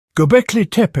Göbekli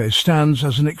Tepe stands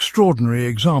as an extraordinary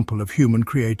example of human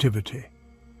creativity.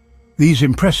 These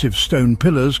impressive stone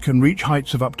pillars can reach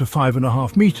heights of up to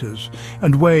 5.5 meters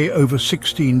and weigh over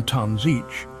 16 tons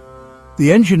each.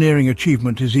 The engineering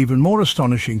achievement is even more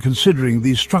astonishing considering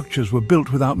these structures were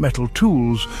built without metal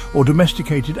tools or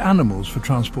domesticated animals for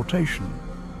transportation.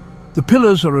 The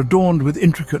pillars are adorned with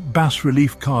intricate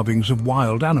bas-relief carvings of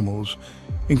wild animals,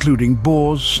 including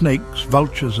boars, snakes,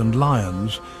 vultures and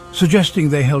lions, suggesting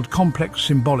they held complex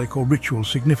symbolic or ritual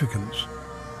significance.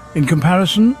 In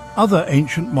comparison, other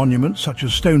ancient monuments, such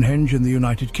as Stonehenge in the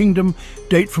United Kingdom,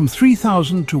 date from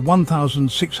 3000 to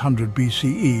 1600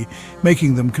 BCE,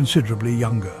 making them considerably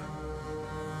younger.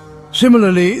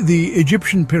 Similarly, the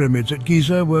Egyptian pyramids at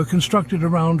Giza were constructed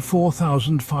around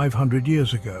 4,500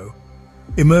 years ago,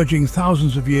 emerging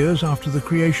thousands of years after the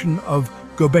creation of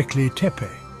Göbekli Tepe.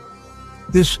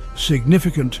 This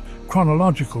significant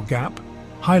chronological gap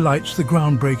highlights the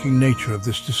groundbreaking nature of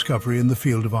this discovery in the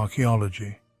field of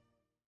archaeology.